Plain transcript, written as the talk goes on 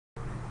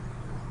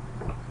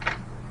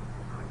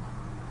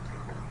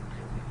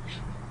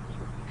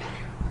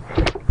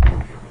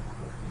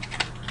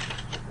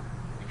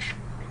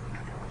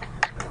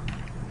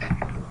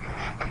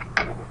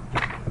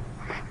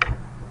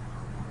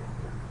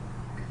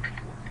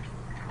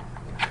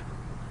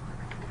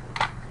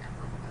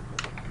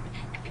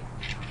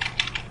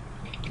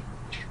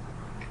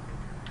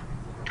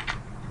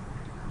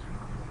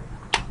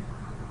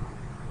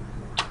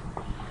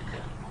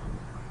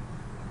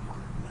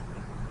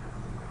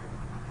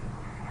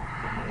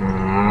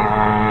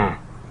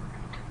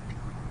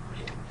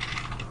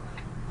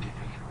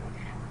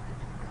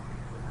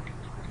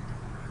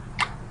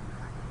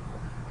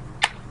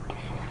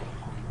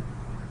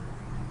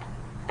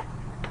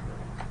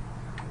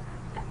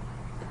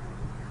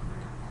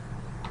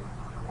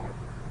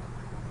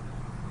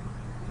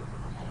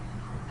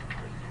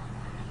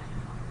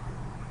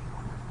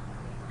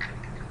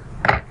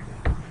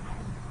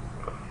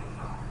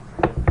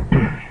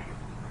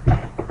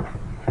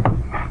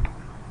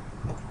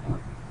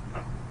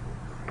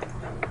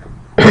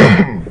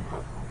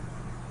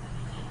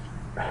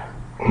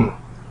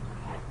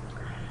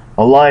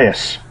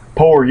Alas,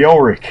 poor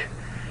Yorick!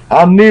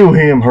 I knew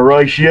him,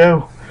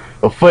 Horatio,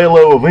 a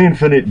fellow of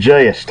infinite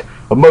jest,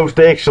 of most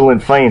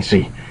excellent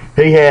fancy.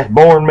 He hath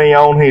borne me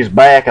on his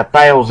back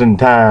 1,000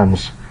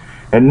 times,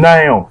 and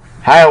now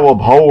how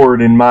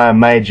abhorred in my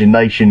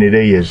imagination it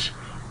is!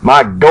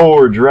 My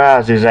gorge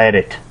rises at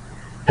it.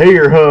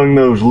 Here hung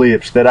those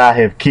lips that I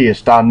have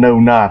kissed I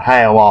know not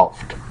how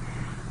oft.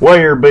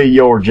 Where be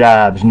your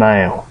jibes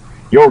now,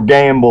 your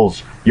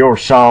gambols, your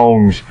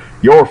songs,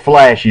 your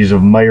flashes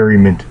of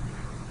merriment,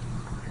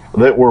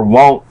 that were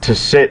wont to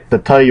set the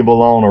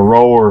table on a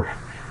roar?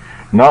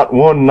 Not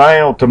one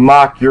now to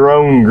mock your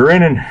own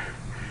grinning.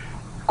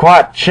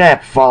 Quite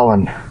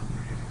chapfallen.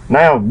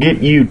 Now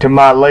get you to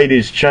my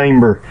lady's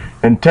chamber,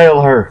 and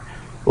tell her,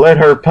 let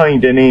her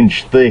paint an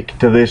inch thick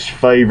to this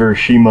favour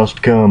she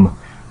must come.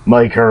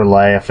 Make her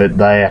laugh at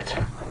that.